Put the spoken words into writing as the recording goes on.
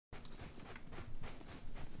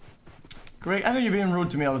Greg, I think you're being rude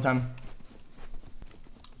to me all the time.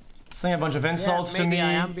 Saying a bunch of insults to me.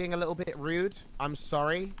 I am being a little bit rude. I'm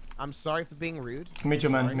sorry. I'm sorry for being rude. Me too,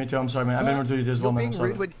 man. Me too. I'm sorry, man. I've been rude to you as well, man. I'm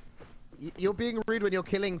sorry. You're being rude when you're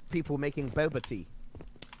killing people making boba tea.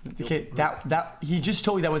 Okay, he just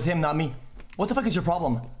told you that was him, not me. What the fuck is your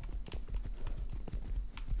problem? Are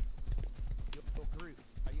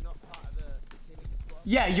you not part of the killing squad?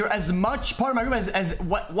 Yeah, you're as much part of my group as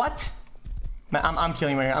what? Man, I'm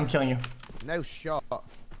killing you right here. I'm killing you. No shot.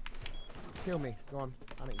 Kill me. Go on.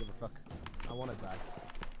 I don't give a fuck. I want to die.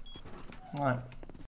 Alright.